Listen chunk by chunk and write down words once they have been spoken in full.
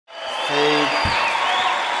Thank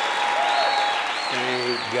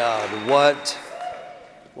God.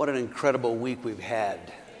 What an incredible week we've had.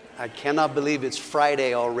 I cannot believe it's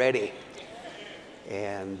Friday already.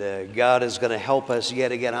 And God is going to help us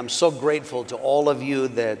yet again. I'm so grateful to all of you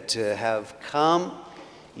that have come.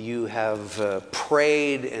 You have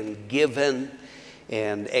prayed and given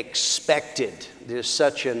and expected. There's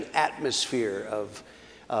such an atmosphere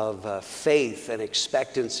of faith and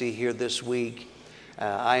expectancy here this week.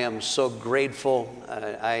 I am so grateful.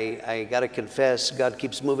 I got to confess, God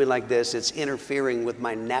keeps moving like this. It's interfering with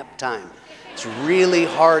my nap time. It's really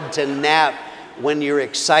hard to nap when you're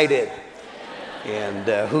excited. And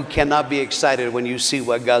who cannot be excited when you see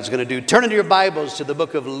what God's going to do? Turn into your Bibles to the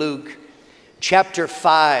book of Luke, chapter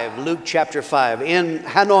 5. Luke chapter 5. In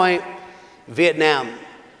Hanoi, Vietnam,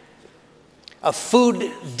 a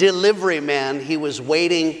food delivery man, he was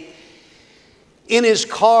waiting in his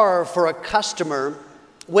car for a customer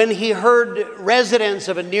when he heard residents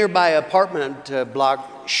of a nearby apartment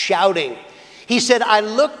block shouting. He said, "I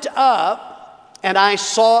looked up and I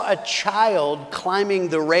saw a child climbing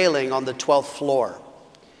the railing on the 12th floor.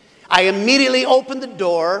 I immediately opened the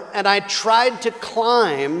door and I tried to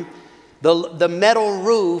climb the metal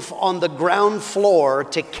roof on the ground floor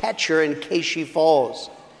to catch her in case she falls.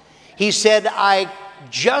 He said, I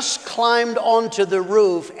just climbed onto the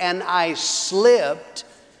roof and I slipped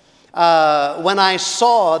when I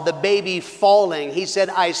saw the baby falling. He said,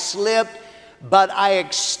 I slipped, but I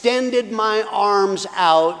extended my arms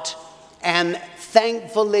out and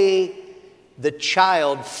thankfully the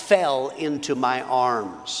child fell into my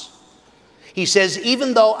arms. He says,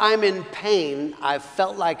 even though I'm in pain, I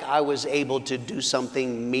felt like I was able to do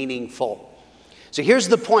something meaningful." So here's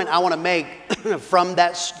the point I want to make from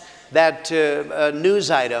that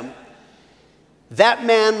news item. That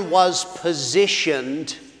man was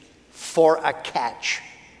positioned for a catch.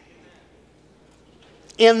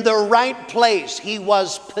 In the right place, he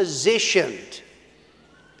was positioned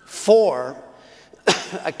for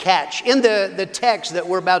a catch. In the text that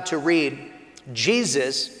we're about to read,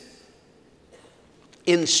 Jesus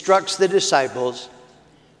instructs the disciples,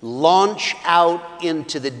 launch out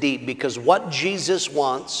into the deep, because what Jesus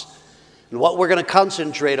wants and what we're going to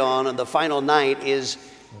concentrate on the final night is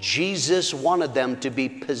Jesus wanted them to be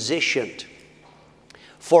positioned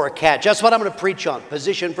for a catch. That's what I'm going to preach on,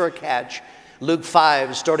 position for a catch. Luke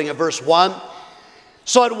 5, starting at verse 1.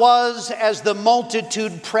 So it was, as the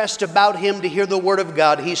multitude pressed about him to hear the word of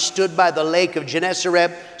God, he stood by the lake of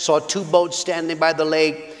Gennesaret, saw 2 boats standing by the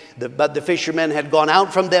lake, but the fishermen had gone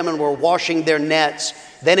out from them and were washing their nets.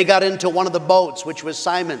 Then he got into one of the boats, which was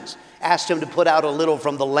Simon's, asked him to put out a little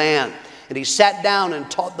from the land. And he sat down and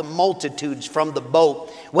taught the multitudes from the boat.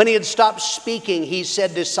 When he had stopped speaking, he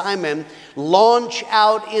said to Simon, "Launch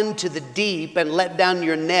out into the deep and let down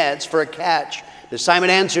your nets for a catch." But Simon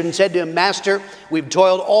answered and said to him, "Master, we've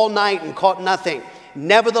toiled all night and caught nothing.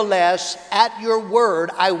 Nevertheless, at your word,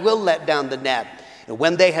 I will let down the net." And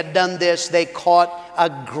when they had done this, they caught a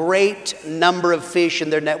great number of fish,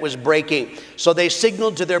 and their net was breaking. So they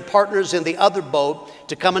signaled to their partners in the other boat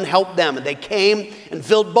to come and help them. And they came and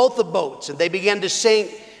filled both the boats, and they began to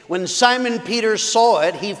sink. When Simon Peter saw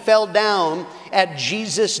it, he fell down at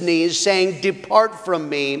Jesus' knees, saying, "Depart from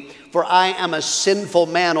me, for I am a sinful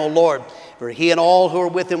man, O Lord." For he and all who were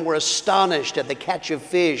with him were astonished at the catch of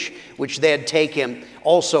fish which they had taken.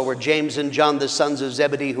 Also were James and John, the sons of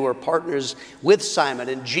Zebedee, who were partners with Simon.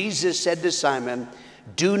 And Jesus said to Simon,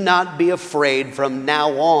 "Do not be afraid. From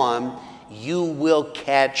now on, you will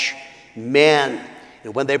catch men."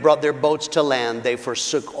 And when they brought their boats to land, they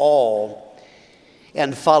forsook all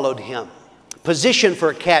and followed him. Position for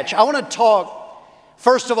a catch.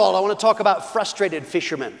 First of all, I want to talk about frustrated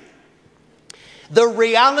fishermen. The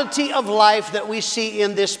reality of life that we see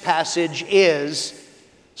in this passage is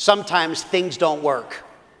sometimes things don't work.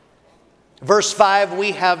 Verse 5,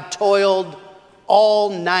 we have toiled all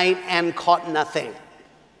night and caught nothing.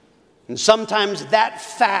 And sometimes that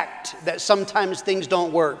fact that sometimes things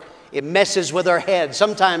don't work, it messes with our head.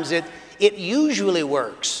 Sometimes it usually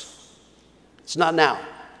works. It's not now.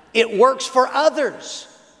 It works for others.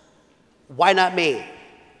 Why not me?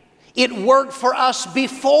 It worked for us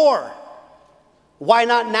before. Why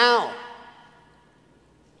not now?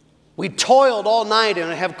 We toiled all night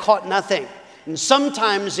and have caught nothing. And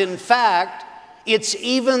sometimes, in fact, it's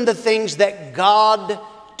even the things that God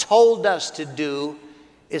told us to do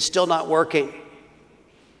is still not working.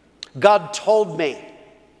 God told me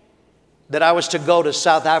that I was to go to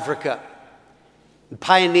South Africa.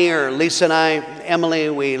 Pioneer, Lisa and I, Emily,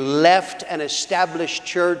 we left an established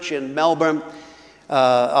church in Melbourne,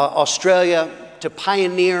 Australia, to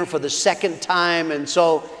pioneer for the second time. And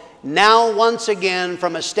so now once again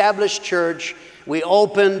from Established Church, we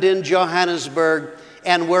opened in Johannesburg,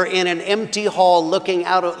 and we're in an empty hall looking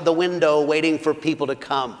out of the window waiting for people to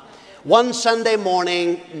come. One Sunday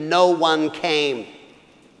morning, no one came.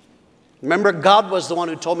 Remember, God was the one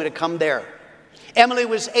who told me to come there. Emily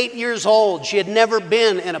was 8 years old. She had never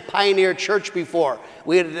been in a Pioneer church before.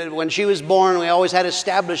 When she was born, we always had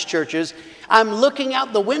established churches. I'm looking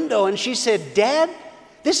out the window, and she said, "Dad,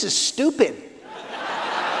 this is stupid."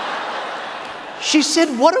 She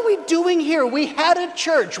said, "What are we doing here? We had a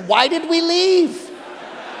church. Why did we leave?"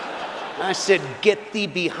 And I said, "Get thee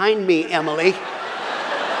behind me, Emily."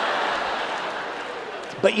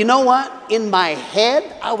 But you know what? In my head,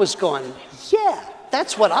 I was going, yeah,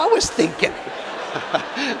 that's what I was thinking.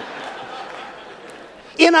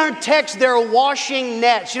 In our text, they're washing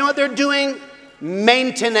nets. You know what they're doing?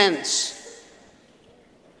 Maintenance.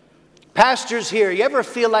 Pastors here, you ever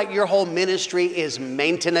feel like your whole ministry is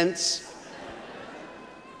maintenance?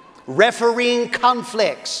 Refereeing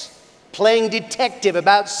conflicts, playing detective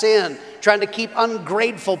about sin, trying to keep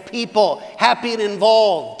ungrateful people happy and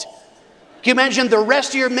involved. Can you imagine the rest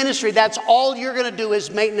of your ministry, that's all you're going to do is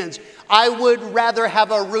maintenance? I would rather have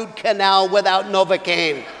a root canal without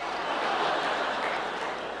Novocaine.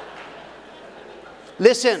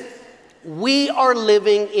 Listen, we are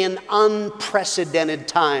living in unprecedented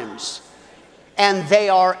times, and they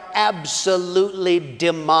are absolutely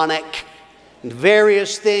demonic.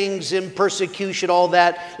 Various things in persecution, all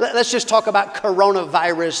that. Let's just talk about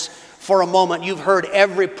coronavirus for a moment. You've heard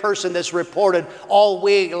every person that's reported all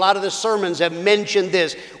week. A lot of the sermons have mentioned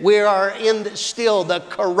this. We are in still the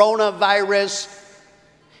coronavirus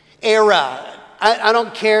era. I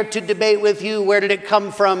don't care to debate with you. Where did it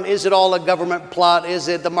come from? Is it all a government plot? Is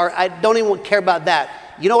it the mark? I don't even care about that.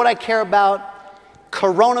 You know what I care about?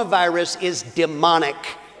 Coronavirus is demonic.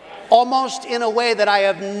 Almost in a way that I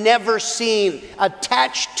have never seen.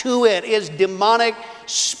 Attached to it is demonic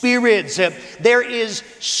spirits. There is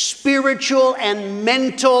spiritual and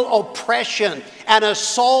mental oppression and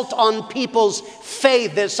assault on people's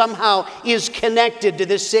faith that somehow is connected to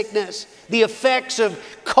this sickness. The effects of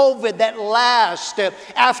COVID that last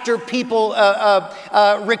after people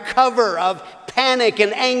recover of panic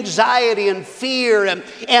and anxiety and fear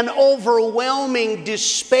and overwhelming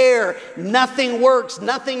despair. Nothing works.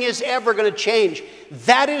 Nothing is ever going to change.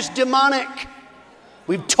 That is demonic.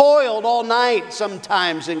 We've toiled all night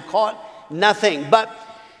sometimes and caught nothing. But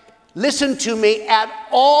listen to me, at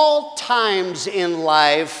all times in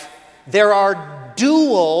life, there are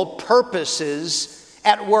dual purposes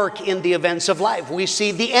at work in the events of life. We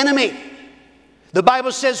see the enemy. The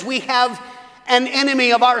Bible says we have an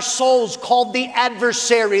enemy of our souls called the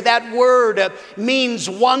adversary. That word means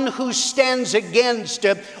one who stands against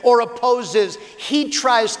or opposes. He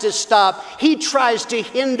tries to stop. He tries to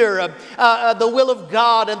hinder the will of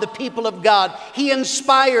God and the people of God. He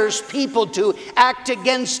inspires people to act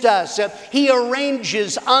against us. He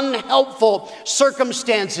arranges unhelpful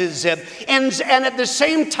circumstances. And at the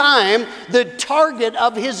same time, the target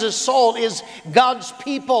of his assault is God's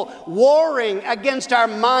people warring against our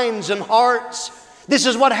minds and hearts. This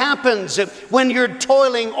is what happens when you're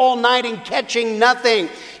toiling all night and catching nothing.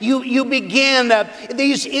 You begin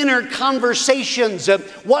these inner conversations.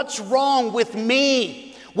 What's wrong with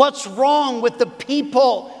me? What's wrong with the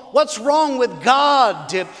people? What's wrong with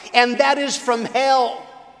God? And that is from hell.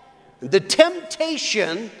 The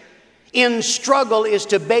temptation in struggle is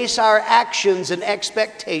to base our actions and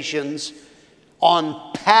expectations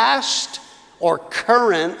on past or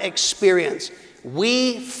current experience.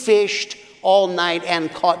 We fished all night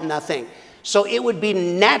and caught nothing. So it would be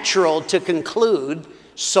natural to conclude,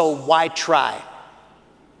 so why try?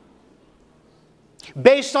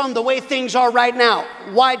 Based on the way things are right now,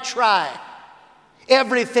 why try?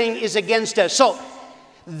 Everything is against us. So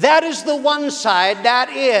that is the one side, that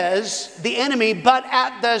is the enemy, but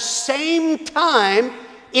at the same time,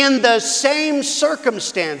 in the same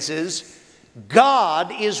circumstances,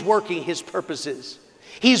 God is working his purposes.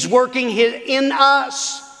 He's working in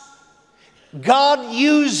us. God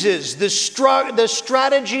uses the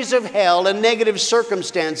strategies of hell and negative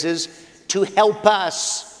circumstances to help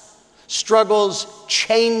us. Struggles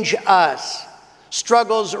change us.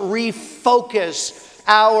 Struggles refocus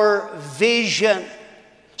our vision.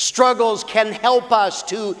 Struggles can help us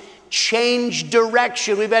to change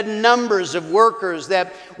direction. We've had numbers of workers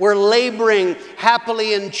that were laboring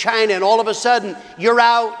happily in China, and all of a sudden, you're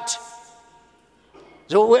out.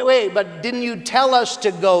 So wait, but didn't you tell us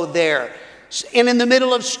to go there? And in the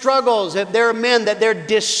middle of struggles, if there are men that they're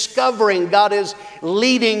discovering, God is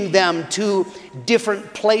leading them to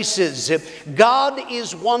different places. God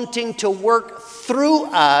is wanting to work through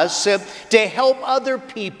us to help other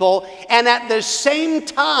people. And at the same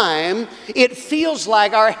time, it feels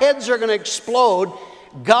like our heads are going to explode.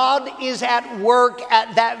 God is at work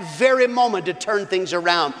at that very moment to turn things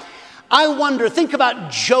around. I wonder, think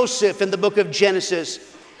about Joseph in the book of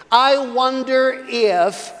Genesis. I wonder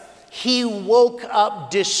if he woke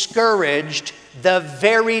up discouraged the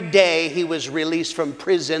very day he was released from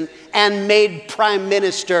prison and made prime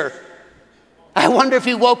minister. I wonder if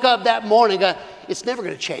he woke up that morning, it's never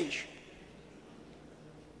going to change.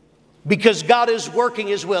 Because God is working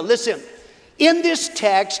his will. Listen, in this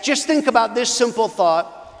text, just think about this simple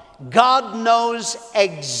thought. God knows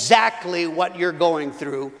exactly what you're going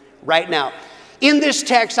through right now. In this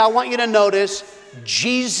text, I want you to notice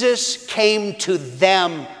Jesus came to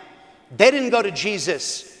them. They didn't go to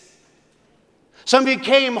Jesus. Some of you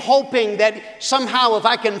came hoping that somehow if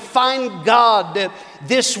I can find God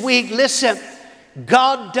this week, listen,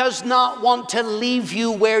 God does not want to leave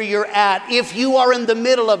you where you're at. If you are in the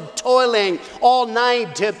middle of toiling all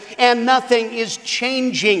night and nothing is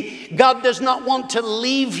changing, God does not want to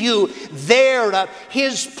leave you there.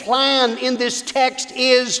 His plan in this text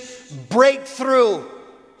is breakthrough,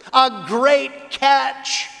 a great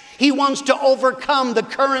catch. He wants to overcome the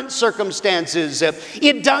current circumstances.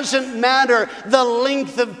 It doesn't matter the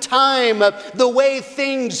length of time, the way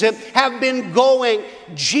things have been going.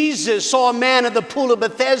 Jesus saw a man at the pool of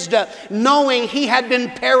Bethesda knowing he had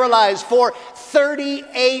been paralyzed for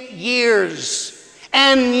 38 years.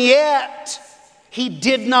 And yet, he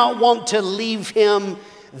did not want to leave him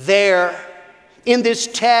there. In this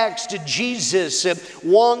text, Jesus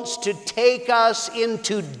wants to take us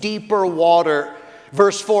into deeper water.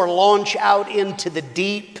 Verse 4, launch out into the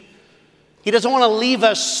deep. He doesn't want to leave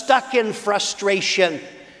us stuck in frustration.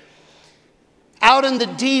 Out in the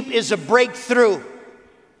deep is a breakthrough.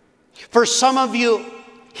 For some of you,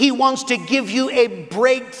 he wants to give you a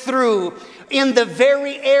breakthrough in the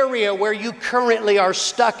very area where you currently are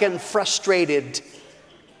stuck and frustrated.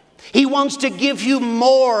 He wants to give you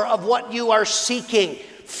more of what you are seeking.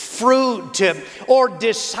 Fruit or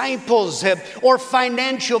disciples or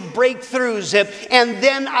financial breakthroughs. And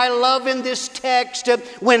then I love in this text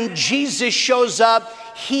when Jesus shows up,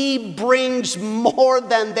 he brings more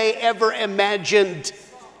than they ever imagined.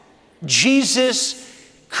 Jesus,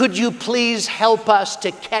 could you please help us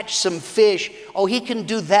to catch some fish? Oh, he can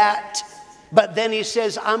do that. But then he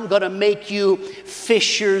says, I'm going to make you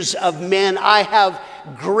fishers of men. I have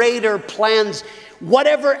greater plans.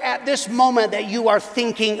 Whatever at this moment that you are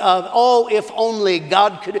thinking of, oh, if only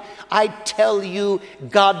God could, I tell you,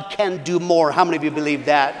 God can do more. How many of you believe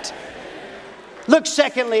that? Look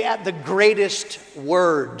secondly at the greatest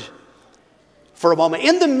word for a moment.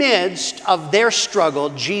 In the midst of their struggle,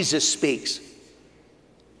 Jesus speaks.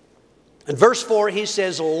 In verse 4, he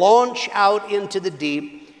says, launch out into the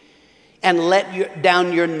deep and let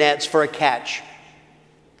down your nets for a catch.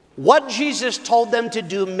 What Jesus told them to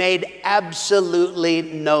do made absolutely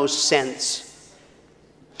no sense.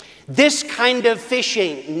 This kind of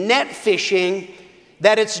fishing, net fishing,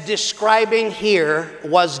 that it's describing here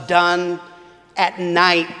was done at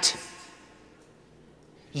night.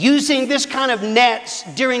 Using this kind of nets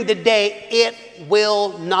during the day, it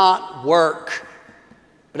will not work.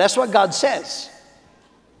 But that's what God says.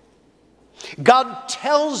 God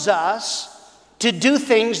tells us to do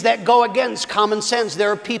things that go against common sense.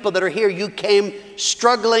 There are people that are here, you came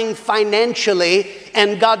struggling financially,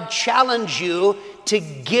 and God challenged you to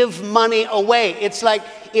give money away. It's like,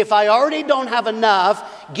 if I already don't have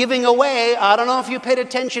enough, giving away, I don't know if you paid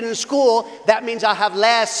attention in school, that means I have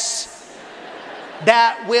less.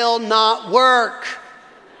 That will not work.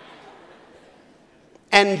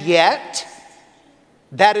 And yet,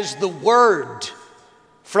 that is the word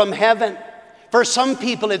from heaven. For some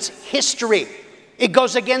people, it's history. It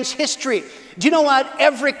goes against history. Do you know what?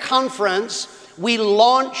 Every conference, we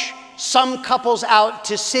launch some couples out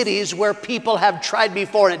to cities where people have tried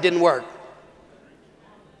before and it didn't work.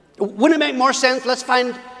 Wouldn't it make more sense? Let's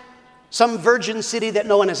find some virgin city that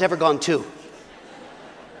no one has ever gone to.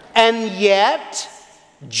 And yet,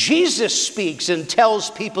 Jesus speaks and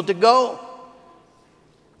tells people to go.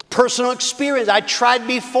 Personal experience. I tried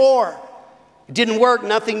before. It didn't work.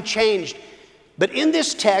 Nothing changed. But in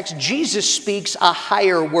this text, Jesus speaks a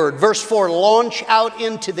higher word. Verse 4, launch out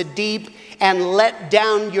into the deep and let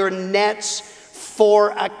down your nets for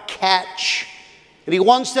a catch. And he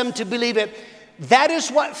wants them to believe it. That is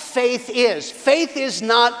what faith is. Faith is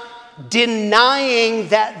not denying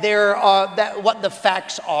that what the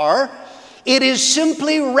facts are. It is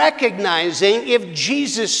simply recognizing if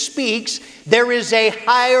Jesus speaks, there is a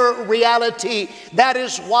higher reality. That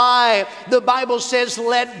is why the Bible says,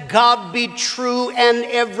 let God be true and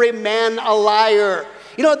every man a liar.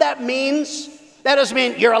 You know what that means? That doesn't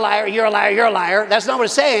mean you're a liar, you're a liar, you're a liar. That's not what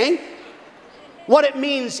it's saying. What it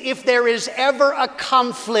means, if there is ever a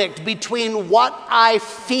conflict between what I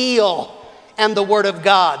feel and the Word of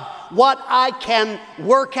God, what I can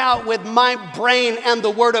work out with my brain and the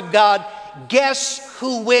Word of God, guess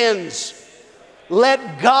who wins?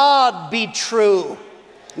 Let God be true.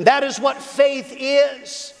 That is what faith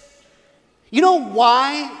is. You know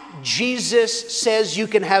why Jesus says you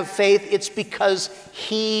can have faith? It's because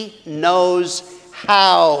He knows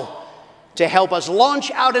how to help us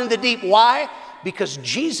launch out into the deep. Why? Because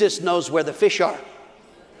Jesus knows where the fish are.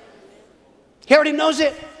 He already knows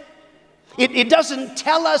it. It doesn't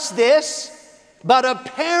tell us this, but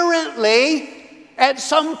apparently at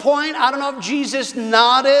some point, I don't know if Jesus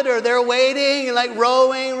nodded or they're waiting, like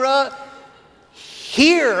rowing.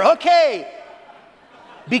 Here, okay.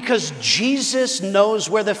 Because Jesus knows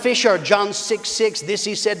where the fish are. John 6:6, this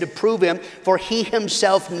He said to prove Him, for He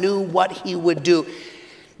Himself knew what He would do.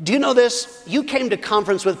 Do you know this? You came to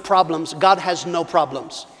conference with problems. God has no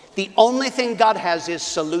problems. The only thing God has is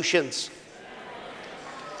solutions.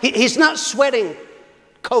 He's not sweating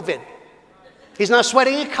COVID. He's not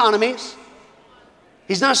sweating economies.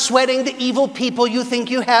 He's not sweating the evil people you think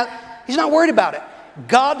you have. He's not worried about it.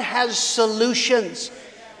 God has solutions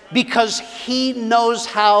because He knows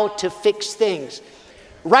how to fix things.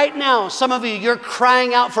 Right now, some of you, you're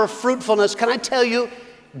crying out for fruitfulness. Can I tell you,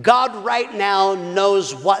 God right now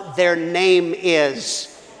knows what their name is.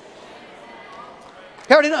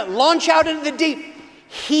 He already knows. Launch out into the deep.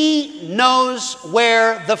 He knows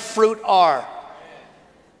where the fruit are.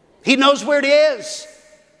 He knows where it is.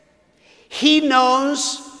 He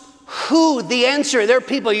knows who the answer. There are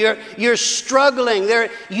people, you're struggling.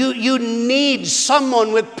 You need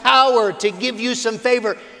someone with power to give you some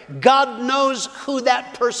favor. God knows who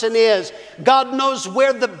that person is. God knows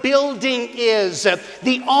where the building is,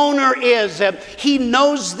 the owner is. He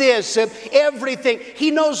knows this, everything.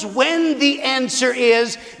 He knows when the answer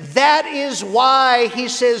is. That is why He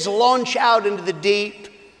says, launch out into the deep.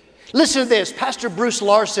 Listen to this. Pastor Bruce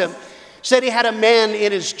Larson said he had a man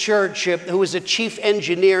in his church who was a chief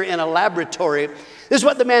engineer in a laboratory. This is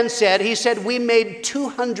what the man said. He said, we made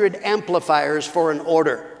 200 amplifiers for an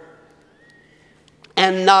order.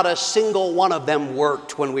 And not a single one of them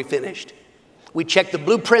worked when we finished. We checked the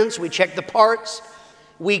blueprints, we checked the parts.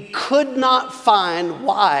 We could not find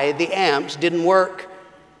why the amps didn't work.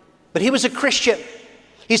 But he was a Christian.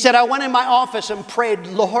 He said, I went in my office and prayed,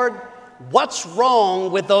 Lord, what's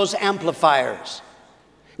wrong with those amplifiers?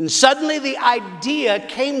 And suddenly the idea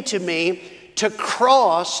came to me to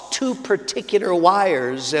cross two particular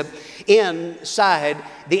wires inside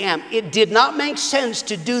the amp. It did not make sense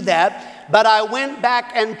to do that. But I went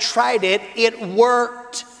back and tried it. It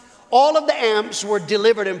worked. All of the amps were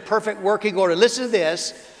delivered in perfect working order. Listen to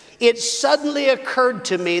this. It suddenly occurred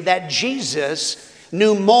to me that Jesus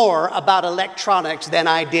knew more about electronics than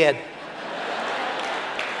I did.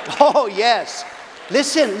 Oh, yes.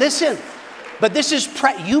 Listen. But this is,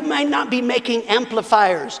 you might not be making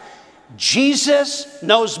amplifiers. Jesus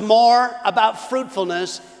knows more about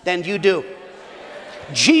fruitfulness than you do.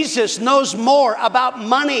 Jesus knows more about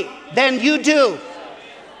money than you do.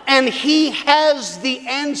 And He has the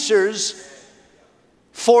answers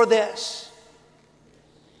for this.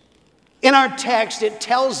 In our text, it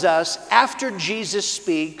tells us after Jesus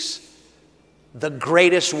speaks the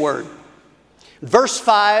greatest word. Verse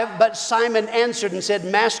 5, but Simon answered and said,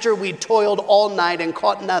 Master, we toiled all night and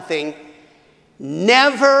caught nothing.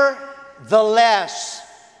 Nevertheless,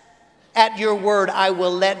 at your word, I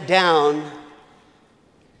will let down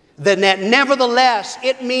the net. Nevertheless,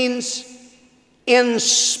 it means in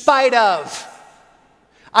spite of.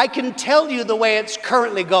 I can tell you the way it's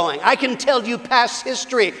currently going. I can tell you past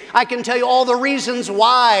history. I can tell you all the reasons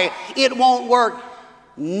why it won't work.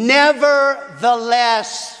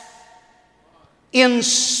 Nevertheless, in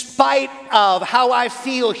spite of how I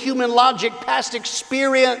feel, human logic, past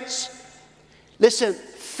experience. Listen,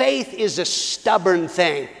 faith is a stubborn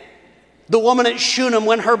thing. The woman at Shunem,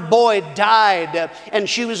 when her boy died and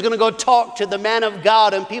she was going to go talk to the man of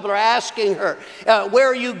God and people are asking her, where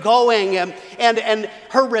are you going? And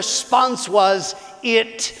her response was,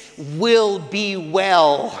 it will be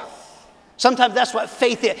well. Sometimes that's what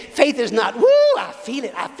faith is. Faith is not, woo, I feel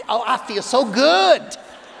it. I feel so good.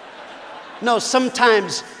 No,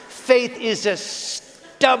 sometimes faith is a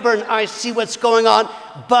stubborn, I see what's going on,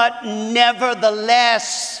 but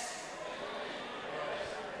nevertheless.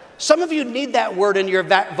 Some of you need that word in your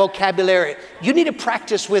vocabulary. You need to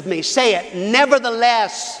practice with me. Say it.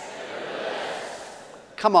 Nevertheless.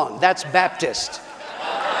 Come on, that's Baptist.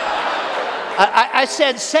 I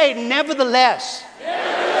said, say nevertheless.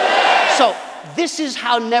 So this is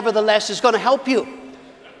how nevertheless is going to help you.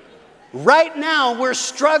 Right now, we're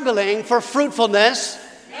struggling for fruitfulness.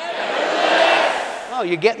 Oh,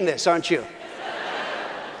 you're getting this, aren't you?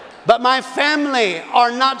 But my family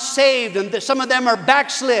are not saved, and some of them are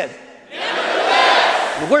backslid.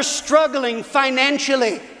 We're struggling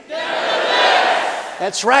financially.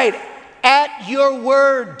 That's right. At your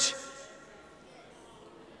word.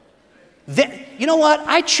 You know what?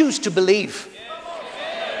 I choose to believe.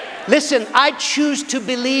 Listen, I choose to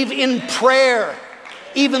believe in prayer,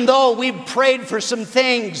 even though we've prayed for some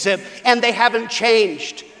things and they haven't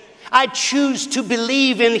changed. I choose to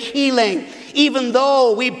believe in healing, even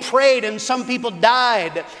though we prayed and some people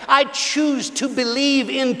died. I choose to believe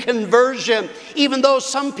in conversion, even though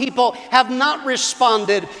some people have not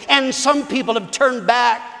responded and some people have turned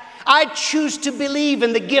back. I choose to believe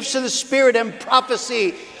in the gifts of the Spirit and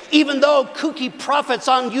prophecy, even though kooky prophets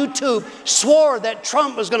on YouTube swore that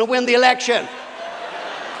Trump was going to win the election.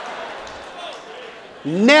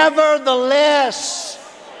 Nevertheless,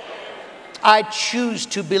 I choose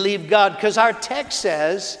to believe God, because our text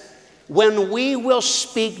says, when we will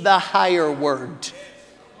speak the higher word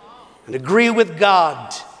and agree with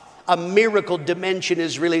God, a miracle dimension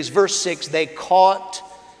is released. Verse 6, they caught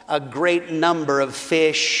a great number of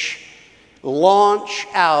fish, launch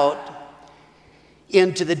out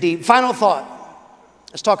into the deep. Final thought.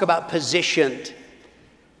 Let's talk about positioned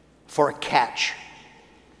for a catch.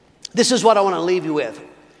 This is what I want to leave you with.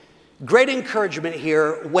 Great encouragement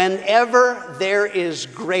here. Whenever there is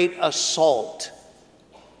great assault,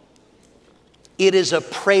 it is a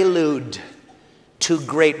prelude to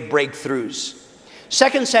great breakthroughs.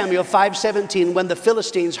 2 Samuel 5:17, when the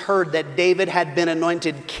Philistines heard that David had been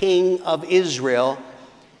anointed king of Israel,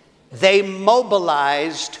 they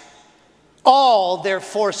mobilized all their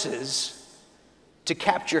forces to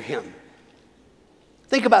capture him.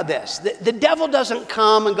 Think about this. The devil doesn't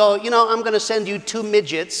come and go, you know, I'm going to send you 2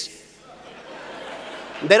 midgets.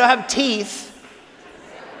 They don't have teeth.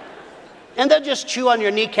 And they'll just chew on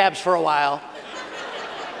your kneecaps for a while.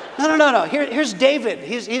 No. Here's David.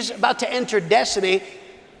 He's about to enter destiny.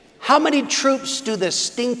 How many troops do the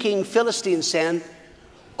stinking Philistines send?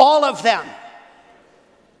 All of them.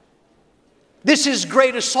 This is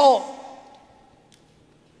great assault.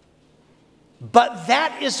 But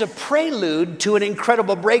that is a prelude to an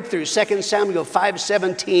incredible breakthrough. 2 Samuel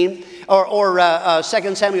 5:17 or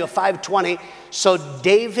 2 Samuel 5:20. So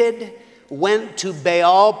David went to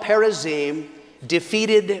Baal Perazim,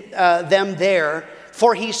 defeated them there.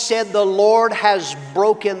 For he said, the Lord has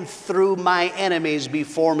broken through my enemies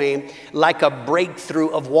before me like a breakthrough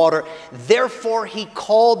of water. Therefore he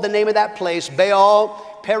called the name of that place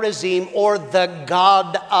Baal Perazim, or the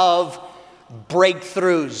God of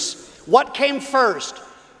breakthroughs. What came first?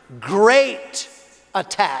 Great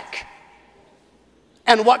attack.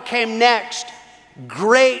 And what came next?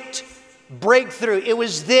 Great breakthrough. It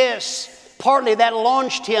was this partly that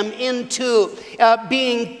launched him into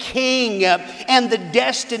being king and the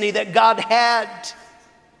destiny that God had.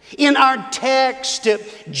 In our text,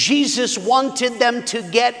 Jesus wanted them to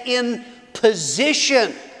get in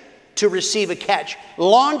position to receive a catch.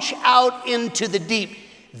 Launch out into the deep.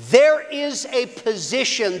 There is a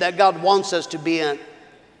position that God wants us to be in.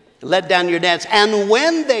 Let down your nets. And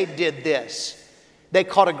when they did this, they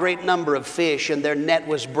caught a great number of fish and their net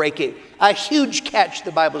was breaking. A huge catch,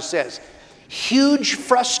 the Bible says. Huge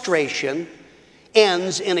frustration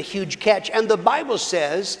ends in a huge catch. And the Bible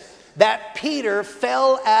says that Peter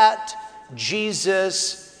fell at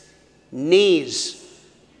Jesus' knees,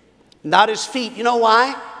 not his feet. You know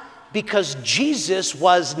why? Because Jesus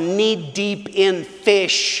was knee deep in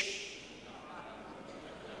fish.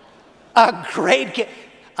 A great catch.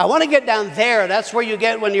 I want to get down there. That's where you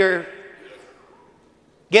get when you're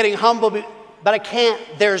getting humble. But I can't.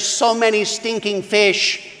 There's so many stinking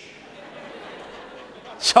fish.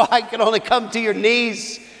 So I can only come to your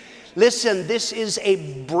knees. Listen, this is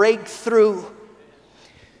a breakthrough.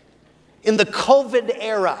 In the COVID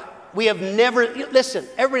era, we have never, listen,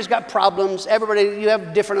 everybody's got problems. You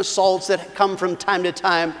have different assaults that come from time to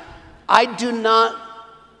time. I do not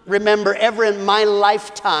remember ever in my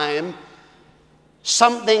lifetime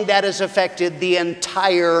something that has affected the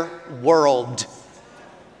entire world.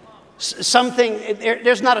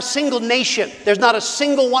 There's not a single nation, there's not a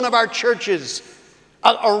single one of our churches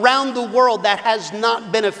around the world that has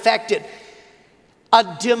not been affected.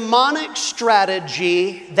 A demonic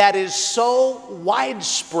strategy that is so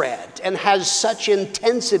widespread and has such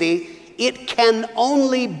intensity, it can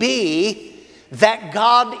only be that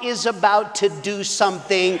God is about to do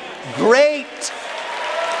something great.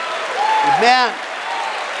 Amen.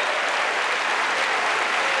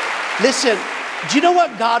 Listen, do you know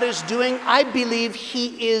what God is doing? I believe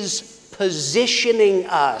He is positioning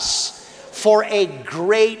us for a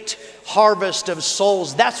great harvest of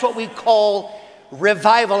souls. That's what we call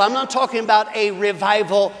revival. I'm not talking about a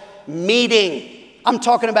revival meeting. I'm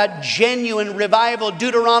talking about genuine revival.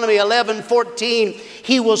 Deuteronomy 11:14.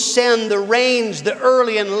 He will send the rains, the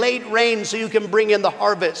early and late rains, so you can bring in the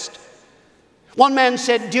harvest. One man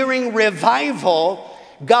said, during revival,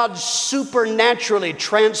 God supernaturally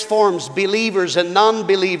transforms believers and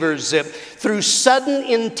non-believers through sudden,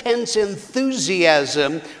 intense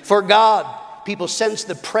enthusiasm for God. People sense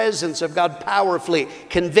the presence of God powerfully.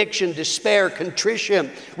 Conviction, despair,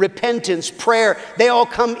 contrition, repentance, prayer, they all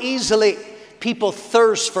come easily. People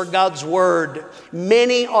thirst for God's word.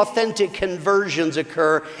 Many authentic conversions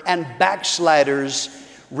occur and backsliders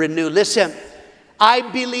renew. Listen, I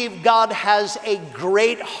believe God has a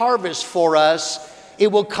great harvest for us.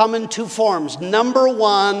 It will come in two forms. Number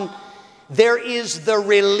one, there is the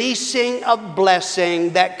releasing of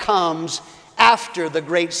blessing that comes after the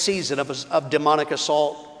great season of demonic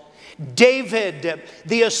assault. David,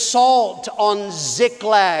 the assault on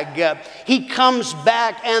Ziklag, he comes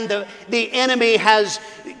back and the enemy has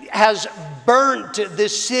burnt the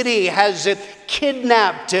city, has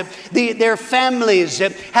kidnapped their families,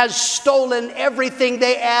 has stolen everything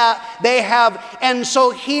they have. And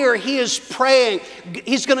so here he is praying.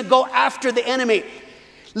 He's going to go after the enemy.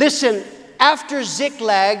 Listen, after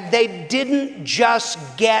Ziklag, they didn't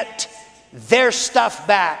just get their stuff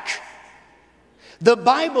back. The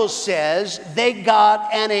Bible says they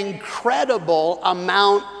got an incredible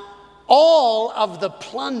amount, all of the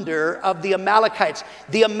plunder of the Amalekites.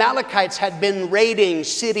 The Amalekites had been raiding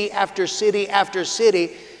city after city after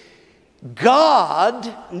city.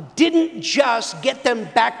 God didn't just get them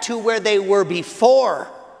back to where they were before.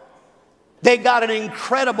 They got an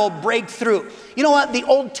incredible breakthrough. You know what? The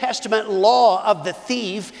Old Testament law of the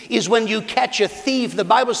thief is when you catch a thief, the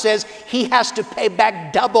Bible says he has to pay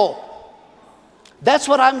back double. That's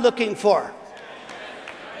what I'm looking for.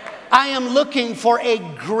 I am looking for a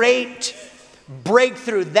great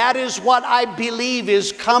breakthrough. That is what I believe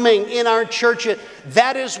is coming in our church.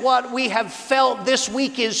 That is what we have felt this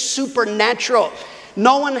week is supernatural.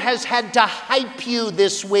 No one has had to hype you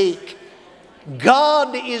this week.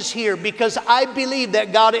 God is here because I believe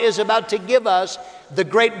that God is about to give us the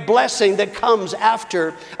great blessing that comes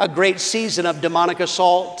after a great season of demonic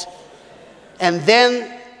assault. And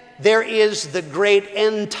then there is the great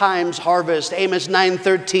end times harvest. Amos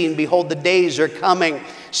 9:13, behold, the days are coming,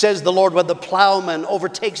 says the Lord, when the plowman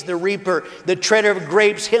overtakes the reaper, the treader of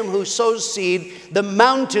grapes, him who sows seed. The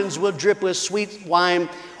mountains will drip with sweet wine.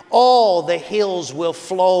 All the hills will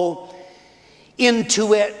flow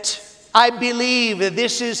into it. I believe that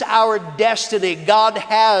this is our destiny. God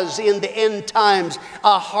has in the end times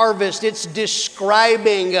a harvest. It's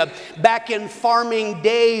describing back in farming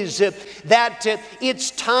days that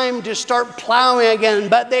it's time to start plowing again.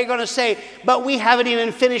 But they're going to say, but we haven't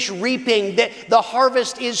even finished reaping. The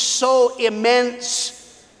harvest is so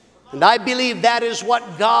immense. And I believe that is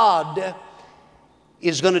what God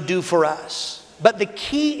is going to do for us. But the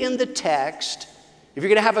key in the text, if you're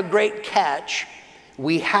going to have a great catch,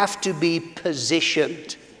 we have to be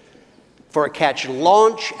positioned for a catch.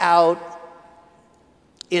 Launch out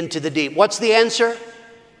into the deep. What's the answer?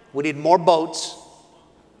 We need more boats.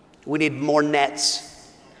 We need more nets.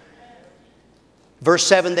 Verse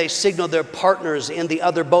 7, they signaled their partners in the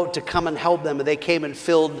other boat to come and help them. And they came and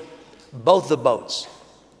filled both the boats.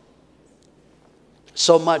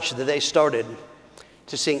 So much that they started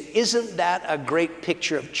to sing. Isn't that a great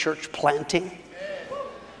picture of church planting?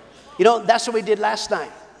 You know, that's what we did last night.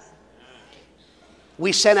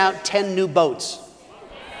 We sent out 10 new boats.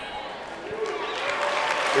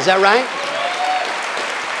 Is that right?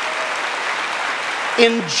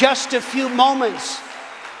 In just a few moments,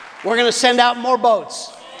 we're going to send out more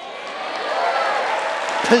boats.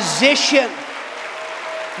 Position.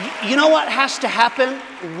 You know what has to happen?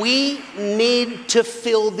 We need to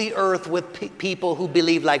fill the earth with people who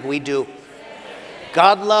believe like we do.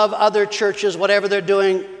 God love other churches, whatever they're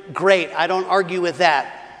doing, great. I don't argue with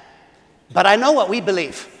that. But I know what we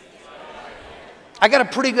believe. I got a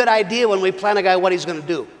pretty good idea when we plan a guy what he's going to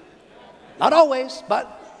do. Not always,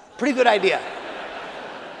 but pretty good idea.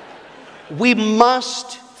 We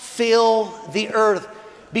must fill the earth.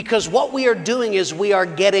 Because what we are doing is we are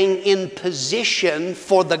getting in position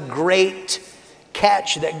for the great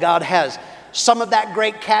catch that God has. Some of that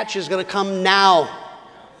great catch is going to come now.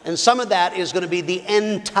 And some of that is going to be the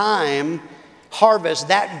end time harvest,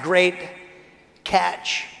 that great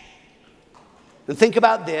catch. And think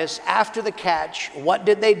about this. After the catch, what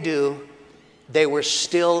did they do? They were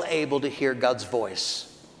still able to hear God's voice.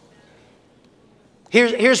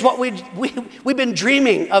 Here's what we've been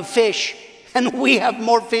dreaming of: fish. And we have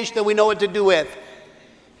more fish than we know what to do with.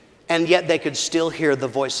 And yet they could still hear the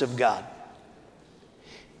voice of God.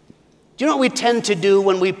 Do you know what we tend to do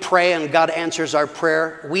when we pray and God answers our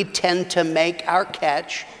prayer? We tend to make our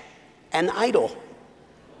catch an idol.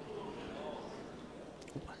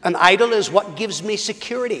 An idol is what gives me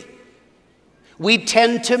security. We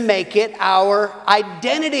tend to make it our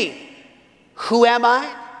identity. Who am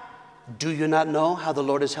I? Do you not know how the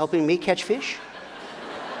Lord is helping me catch fish?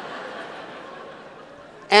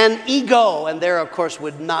 And ego, and there of course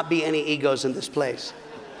would not be any egos in this place.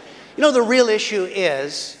 You know, the real issue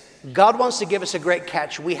is God wants to give us a great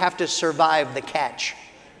catch. We have to survive the catch.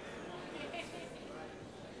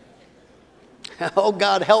 Oh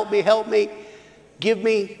God, help me, give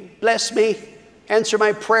me, bless me, answer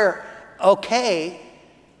my prayer. Okay,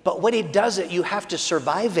 but when He does it, you have to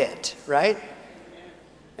survive it, right?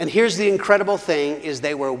 And here's the incredible thing, is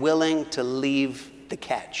they were willing to leave the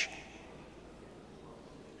catch.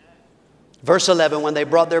 Verse 11, when they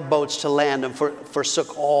brought their boats to land and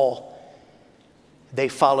forsook all, they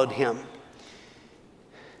followed Him.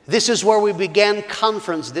 This is where we began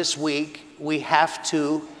conference this week. We have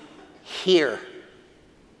to hear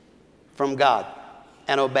from God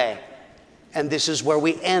and obey. And this is where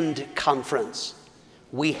we end conference.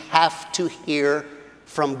 We have to hear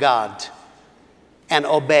from God and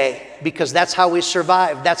obey, because that's how we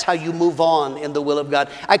survive. That's how you move on in the will of God.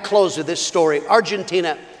 I close with this story.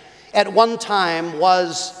 Argentina at one time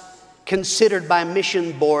was considered by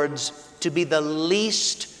mission boards to be the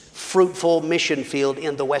least fruitful mission field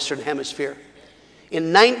in the Western Hemisphere.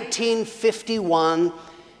 In 1951,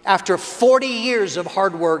 after 40 years of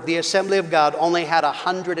hard work, the Assembly of God only had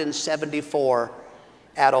 174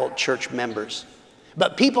 adult church members.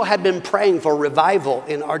 But people had been praying for revival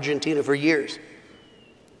in Argentina for years.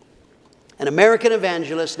 An American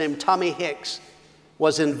evangelist named Tommy Hicks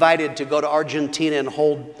was invited to go to Argentina and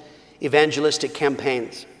hold evangelistic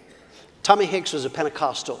campaigns. Tommy Hicks was a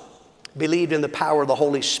Pentecostal, believed in the power of the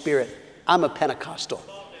Holy Spirit. I'm a Pentecostal.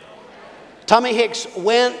 Tommy Hicks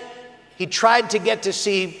went, he tried to get to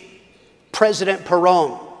see President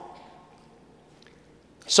Perón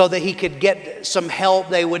so that he could get some help.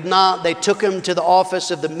 They would not. They took him to the office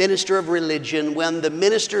of the minister of religion. When the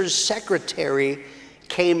minister's secretary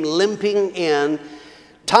came limping in,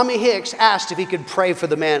 Tommy Hicks asked if he could pray for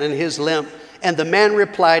the man in his limp. And the man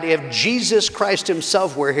replied, if Jesus Christ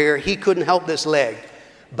Himself were here, He couldn't help this leg.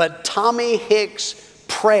 But Tommy Hicks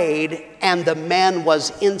prayed, and the man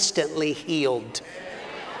was instantly healed.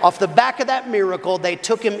 Off the back of that miracle, they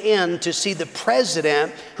took him in to see the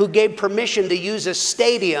president, who gave permission to use a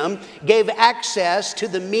stadium, gave access to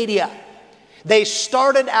the media. They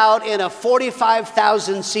started out in a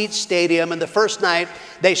 45,000 seat stadium, and the first night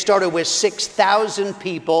they started with 6,000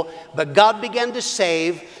 people, but God began to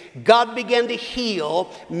save. God began to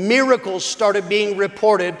heal. Miracles started being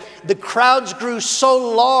reported. The crowds grew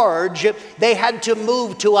so large, they had to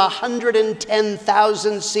move to a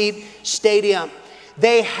 110,000 seat stadium.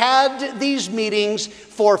 They had these meetings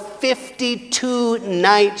for 52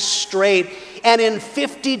 nights straight. And in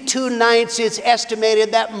 52 nights, it's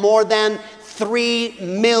estimated that more than 3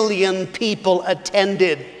 million people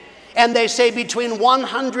attended. And they say between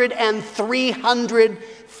 100 and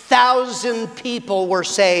 300,000 people were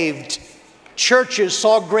saved. Churches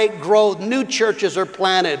saw great growth. New churches are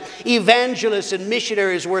planted. Evangelists and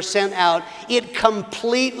missionaries were sent out. It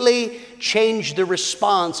completely changed the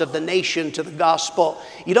response of the nation to the gospel.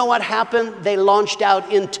 You know what happened? They launched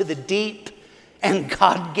out into the deep, and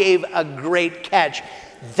God gave a great catch.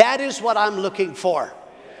 That is what I'm looking for.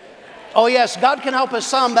 Oh yes, God can help us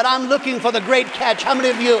some, but I'm looking for the great catch. How many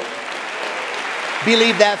of you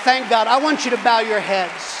believe that? Thank God. I want you to bow your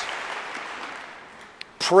heads.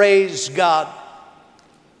 Praise God.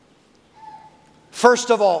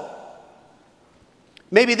 First of all,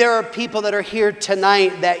 maybe there are people that are here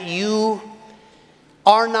tonight that you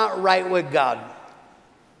are not right with God.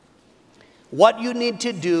 What you need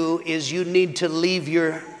to do is you need to leave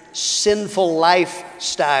your sinful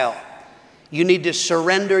lifestyle. You need to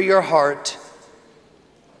surrender your heart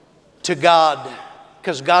to God,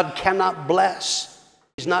 because God cannot bless.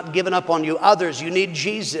 He's not given up on you. Others, you need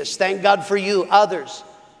Jesus. Thank God for you. Others.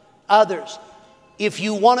 If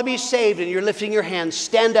you want to be saved and you're lifting your hands,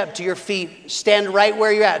 stand up to your feet. Stand right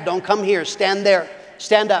where you're at. Don't come here. Stand there.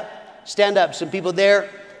 Stand up. Stand up. Some people there.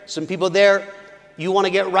 Some people there. You want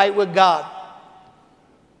to get right with God.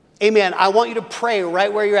 Amen. I want you to pray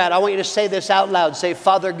right where you're at. I want you to say this out loud. Say,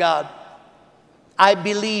 Father God, I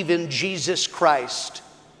believe in Jesus Christ,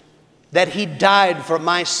 that He died for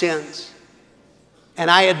my sins.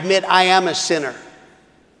 And I admit I am a sinner.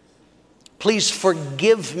 Please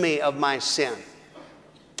forgive me of my sin.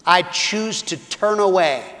 I choose to turn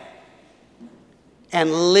away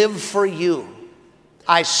and live for you.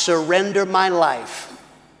 I surrender my life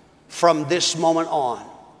from this moment on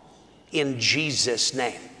in Jesus'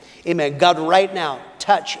 name. Amen. God, right now,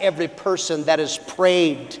 touch every person that has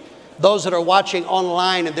prayed. Those that are watching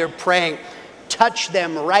online and they're praying, touch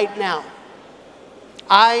them right now.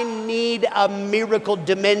 I need a miracle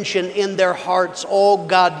dimension in their hearts. Oh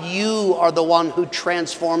God, you are the one who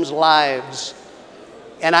transforms lives.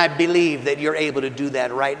 And I believe that you're able to do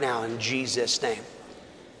that right now in Jesus' name.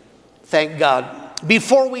 Thank God.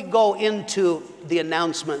 Before we go into the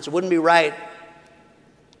announcements, it wouldn't be right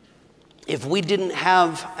if we didn't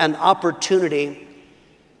have an opportunity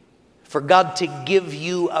for God to give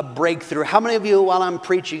you a breakthrough. How many of you, while I'm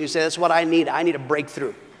preaching, you say, that's what I need? I need a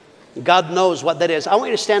breakthrough. God knows what that is. I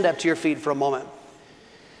want you to stand up to your feet for a moment.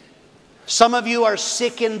 Some of you are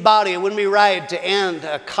sick in body. It wouldn't be right to end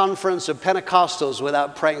a conference of Pentecostals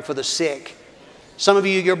without praying for the sick. Some of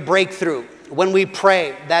you, your breakthrough. When we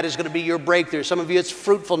pray, that is going to be your breakthrough. Some of you, it's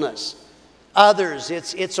fruitfulness. Others,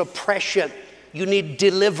 it's oppression. You need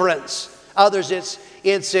deliverance. Others,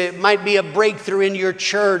 it might be a breakthrough in your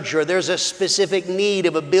church, or there's a specific need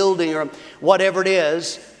of a building or whatever it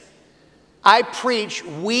is. I preach,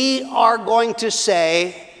 we are going to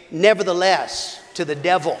say, nevertheless, to the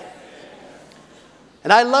devil.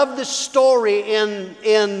 And I love the story in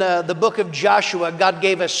the book of Joshua. God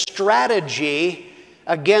gave a strategy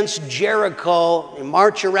against Jericho. You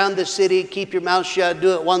march around the city, keep your mouth shut,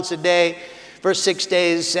 do it once a day for 6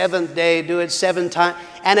 days, seventh day, do it 7 times.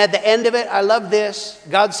 And at the end of it, I love this.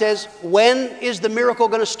 God says, when is the miracle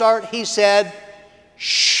going to start? He said,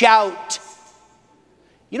 shout.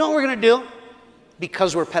 You know what we're going to do?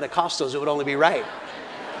 Because we're Pentecostals, it would only be right.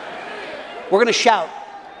 We're going to shout.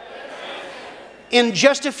 In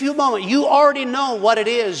just a few moments, you already know what it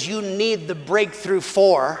is you need the breakthrough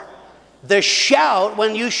for. The shout,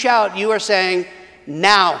 when you shout, you are saying,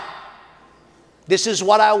 now, this is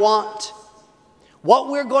what I want. What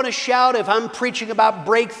we're going to shout, if I'm preaching about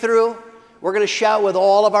breakthrough, we're going to shout with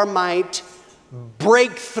all of our might,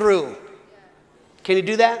 breakthrough. Can you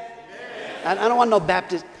do that? I don't want no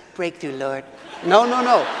Baptist breakthrough, Lord. No, no,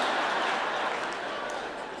 no.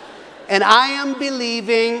 And I am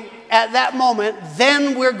believing at that moment,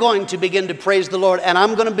 then we're going to begin to praise the Lord. And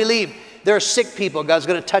I'm going to believe there are sick people. God's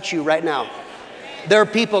going to touch you right now. There are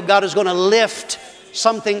people God is going to lift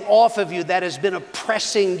something off of you that has been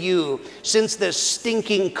oppressing you since this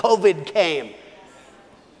stinking COVID came.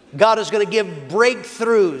 God is going to give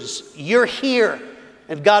breakthroughs. You're here.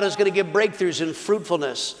 And God is going to give breakthroughs in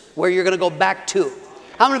fruitfulness where you're going to go back to.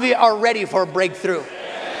 How many of you are ready for a breakthrough?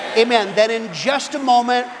 Amen. Then in just a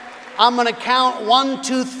moment, I'm going to count 1,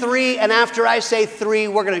 2, 3. And after I say 3,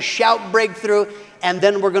 we're going to shout breakthrough. And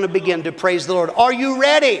then we're going to begin to praise the Lord. Are you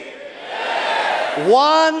ready?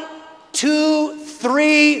 1, 2,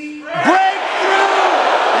 3, breakthrough!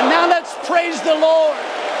 And now let's praise the Lord.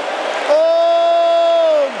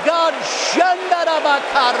 Oh, God.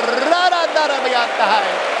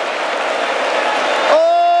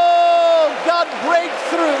 Oh, God,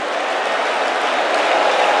 breakthrough.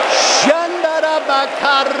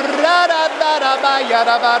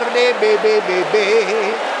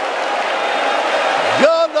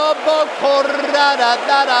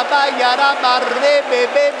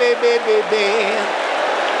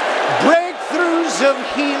 Breakthroughs of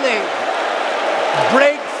healing,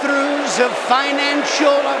 breakthroughs of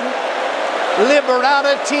financial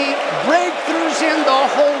liberality, breakthroughs in the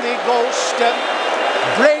Holy Ghost,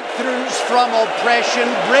 breakthroughs from oppression,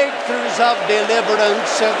 breakthroughs of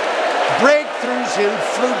deliverance, breakthroughs in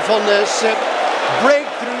fruitfulness,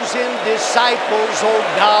 breakthroughs in disciples, oh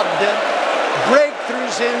God,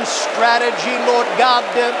 breakthroughs in strategy, Lord God.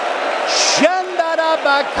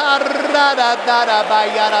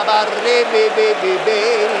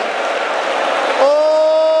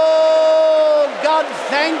 Oh, God,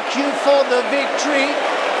 thank you for the victory.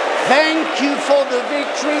 Thank you for the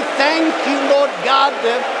victory. Thank you, Lord God.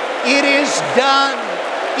 It is done.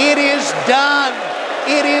 It is done.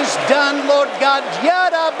 It is done, Lord God.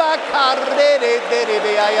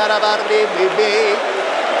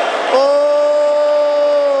 Oh,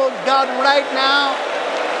 God, right now.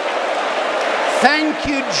 Thank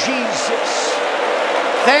you, Jesus.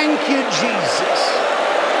 Thank you, Jesus.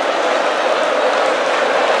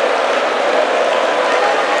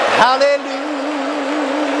 Hallelujah,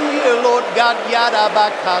 Lord God.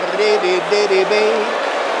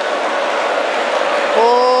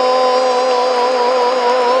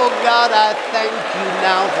 Oh, God, I thank you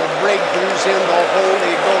now for breakthroughs in the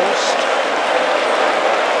Holy Ghost.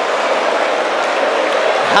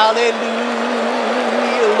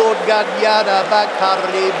 Hallelujah, Lord God.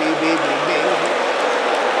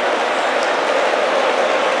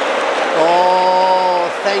 Oh,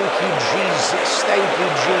 thank you, Jesus. Thank you,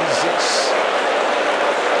 Jesus.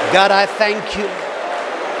 God, I thank you.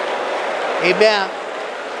 Amen.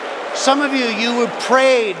 Some of you, you were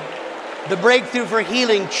prayed the breakthrough for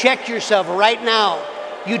healing. Check yourself right now.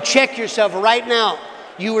 You check yourself right now.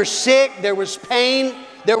 You were sick. There was pain.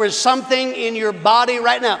 There was something in your body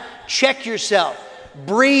right now. Check yourself.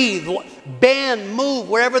 Breathe, bend, move,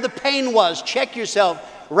 wherever the pain was. Check yourself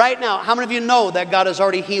right now. How many of you know that God has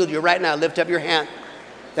already healed you right now? Lift up your hand.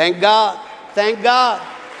 Thank God. Thank God.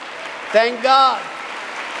 Thank God.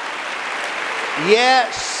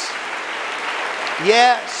 Yes.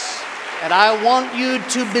 Yes. And I want you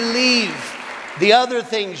to believe the other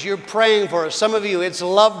things you're praying for. Some of you, it's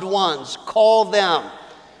loved ones. Call them.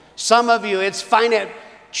 Some of you, it's finance.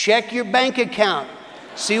 Check your bank account.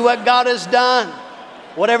 See what God has done.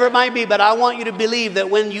 Whatever it might be. But I want you to believe that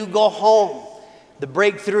when you go home, the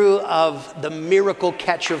breakthrough of the miracle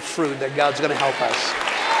catch of fruit, that God's going to help us.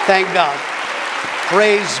 Thank God.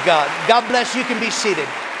 Praise God. God bless you. You can be seated.